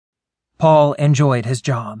Paul enjoyed his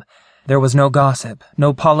job. There was no gossip,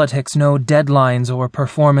 no politics, no deadlines or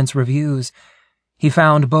performance reviews. He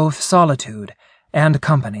found both solitude and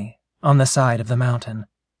company on the side of the mountain.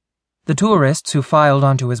 The tourists who filed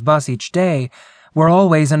onto his bus each day were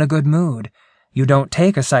always in a good mood. You don't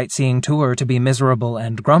take a sightseeing tour to be miserable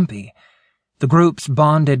and grumpy. The groups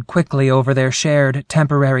bonded quickly over their shared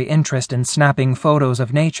temporary interest in snapping photos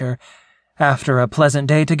of nature. After a pleasant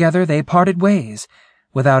day together, they parted ways,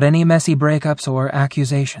 without any messy breakups or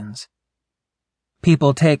accusations.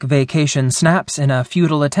 People take vacation snaps in a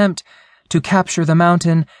futile attempt to capture the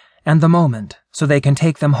mountain and the moment so they can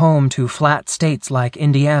take them home to flat states like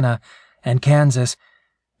Indiana and Kansas.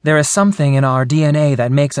 There is something in our DNA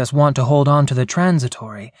that makes us want to hold on to the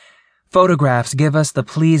transitory. Photographs give us the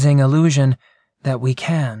pleasing illusion that we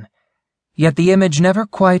can. Yet the image never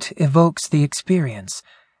quite evokes the experience.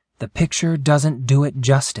 The picture doesn't do it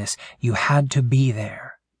justice. You had to be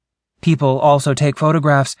there. People also take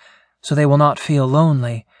photographs so they will not feel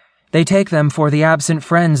lonely. They take them for the absent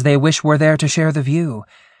friends they wish were there to share the view.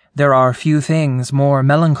 There are few things more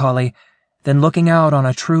melancholy than looking out on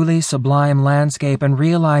a truly sublime landscape and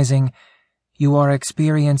realizing you are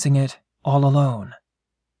experiencing it all alone.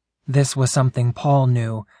 This was something Paul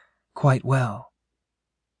knew quite well.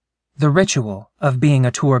 The ritual of being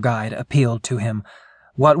a tour guide appealed to him.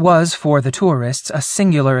 What was for the tourists a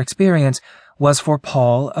singular experience was for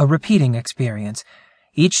Paul a repeating experience.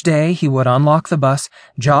 Each day he would unlock the bus,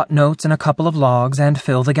 jot notes in a couple of logs, and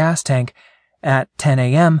fill the gas tank. At 10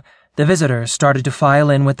 a.m., the visitors started to file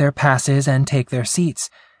in with their passes and take their seats.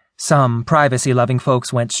 Some privacy-loving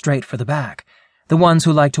folks went straight for the back. The ones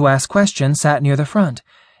who liked to ask questions sat near the front.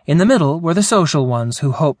 In the middle were the social ones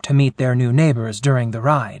who hoped to meet their new neighbors during the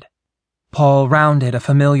ride. Paul rounded a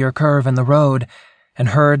familiar curve in the road and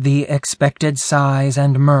heard the expected sighs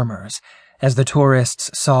and murmurs as the tourists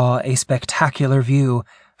saw a spectacular view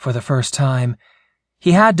for the first time.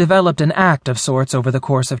 He had developed an act of sorts over the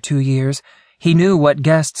course of 2 years. He knew what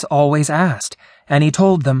guests always asked, and he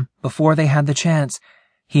told them before they had the chance.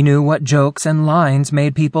 He knew what jokes and lines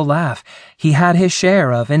made people laugh. He had his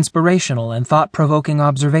share of inspirational and thought-provoking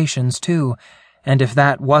observations, too, and if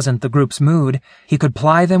that wasn't the group's mood, he could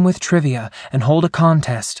ply them with trivia and hold a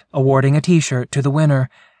contest, awarding a t-shirt to the winner.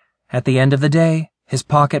 At the end of the day, his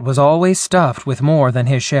pocket was always stuffed with more than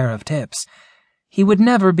his share of tips. He would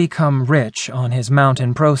never become rich on his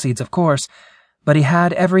mountain proceeds, of course, but he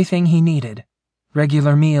had everything he needed.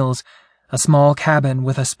 Regular meals, a small cabin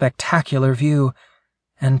with a spectacular view,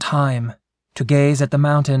 and time to gaze at the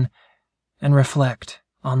mountain and reflect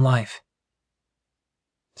on life.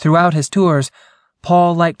 Throughout his tours,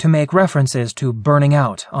 Paul liked to make references to burning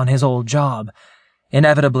out on his old job.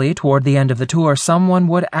 Inevitably, toward the end of the tour, someone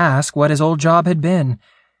would ask what his old job had been.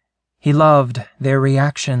 He loved their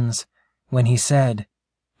reactions when he said,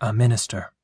 "A minister."